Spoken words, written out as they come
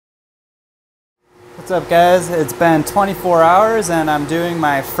What's up, guys? It's been 24 hours and I'm doing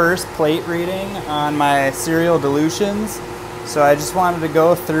my first plate reading on my cereal dilutions. So I just wanted to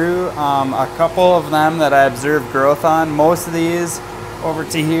go through a couple of them that I observed growth on. Most of these over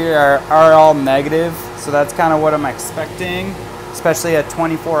to here are all negative, so that's kind of what I'm expecting, especially at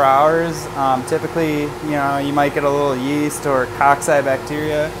 24 hours. Typically, you might get a little yeast or cocci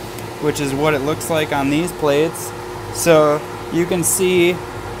bacteria, which is what it looks like on these plates. So you can see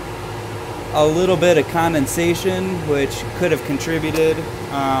a little bit of condensation, which could have contributed.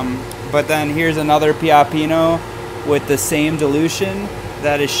 But then here's another Piapino with the same dilution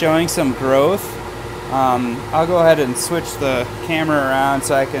that is showing some growth. I'll go ahead and switch the camera around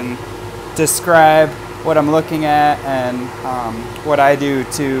so I can describe what I'm looking at and what I do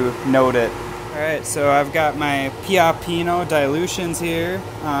to note it. Alright, so I've got my Piapino dilutions here.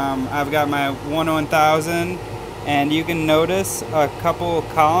 I've got my 1/1000, and you can notice a couple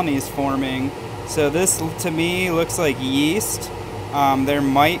colonies forming. So this to me looks like yeast. There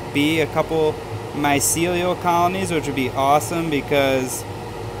might be a couple mycelial colonies, which would be awesome because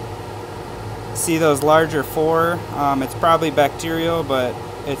see those larger four? It's probably bacterial, but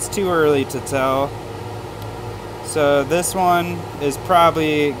it's too early to tell. So this one is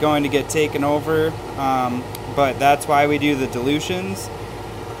probably going to get taken over, but that's why we do the dilutions.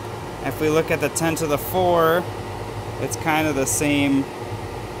 If we look at the 10 to the 4, it's kind of the same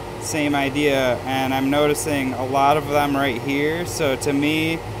idea, and I'm noticing a lot of them right here. So to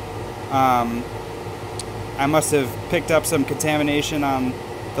me, I must have picked up some contamination on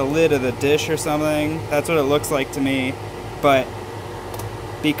the lid of the dish or something. That's what it looks like to me. But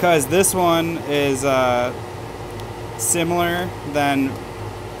because this one is similar, then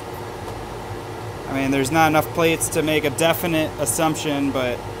I mean, there's not enough plates to make a definite assumption,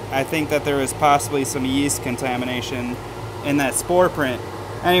 but I think that there was possibly some yeast contamination in that spore print.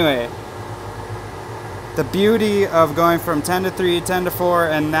 Anyway, the beauty of going from 10 to 3, 10 to 4,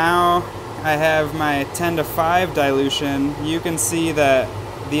 and now I have my 10 to 5 dilution, you can see that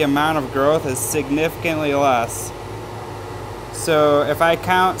the amount of growth is significantly less. So if I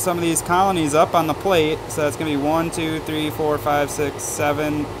count some of these colonies up on the plate, so that's going to be 1, 2, 3, 4, 5, 6,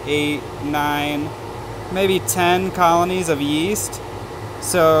 7, 8, 9, maybe 10 colonies of yeast.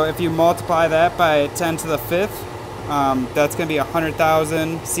 So if you multiply that by 10 to the 5th, that's going to be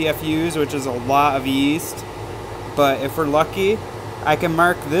 100,000 CFUs, which is a lot of yeast. But if we're lucky, I can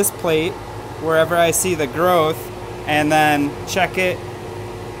mark this plate wherever I see the growth and then check it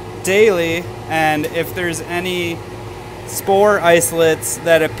daily, and if there's any spore isolates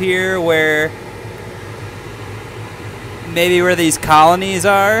that appear where these colonies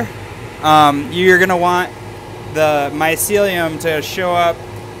are, you're going to want the mycelium to show up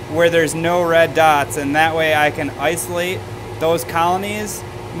where there's no red dots, and that way I can isolate those colonies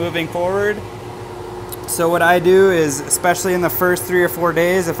moving forward. So what I do is, especially in the first 3 or 4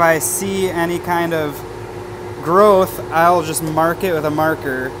 days, if I see any kind of growth, I'll just mark it with a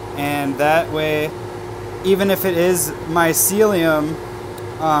marker, and that way, even if it is mycelium,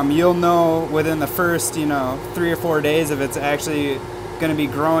 you'll know within the first 3 or 4 days if it's actually going to be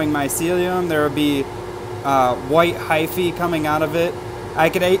growing mycelium. There will be white hyphae coming out of it. I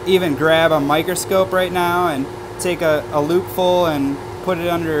could even grab a microscope right now and take a loopful and put it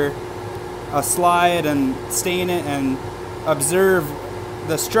under a slide and stain it and observe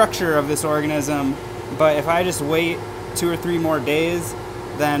the structure of this organism. But if I just wait 2 or 3 more days,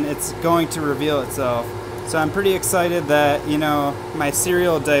 then it's going to reveal itself. So I'm pretty excited that my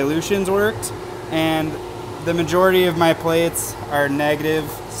cereal dilutions worked, and the majority of my plates are negative,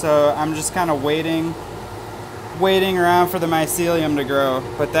 so I'm just kind of waiting around for the mycelium to grow.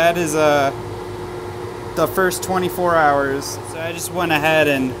 But that is the first 24 hours. So I just went ahead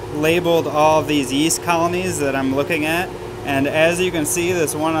and labeled all of these yeast colonies that I'm looking at, and as you can see,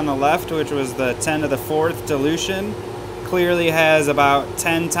 this one on the left, which was the 10 to the 4th dilution, clearly has about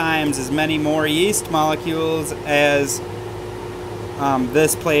 10 times as many more yeast molecules as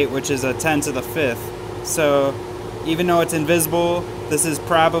this plate, which is a 10 to the 5th. So even though it's invisible, this is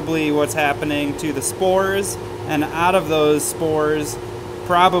probably what's happening to the spores, and out of those spores,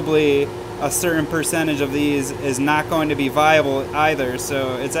 probably a certain percentage of these is not going to be viable either.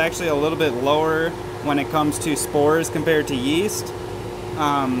 So it's actually a little bit lower when it comes to spores compared to yeast.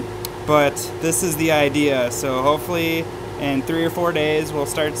 But this is the idea. So hopefully in 3 or 4 days we'll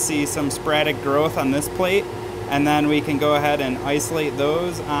start to see some sporadic growth on this plate, and then we can go ahead and isolate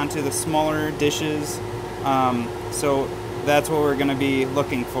those onto the smaller dishes. So that's what we're going to be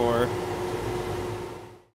looking for.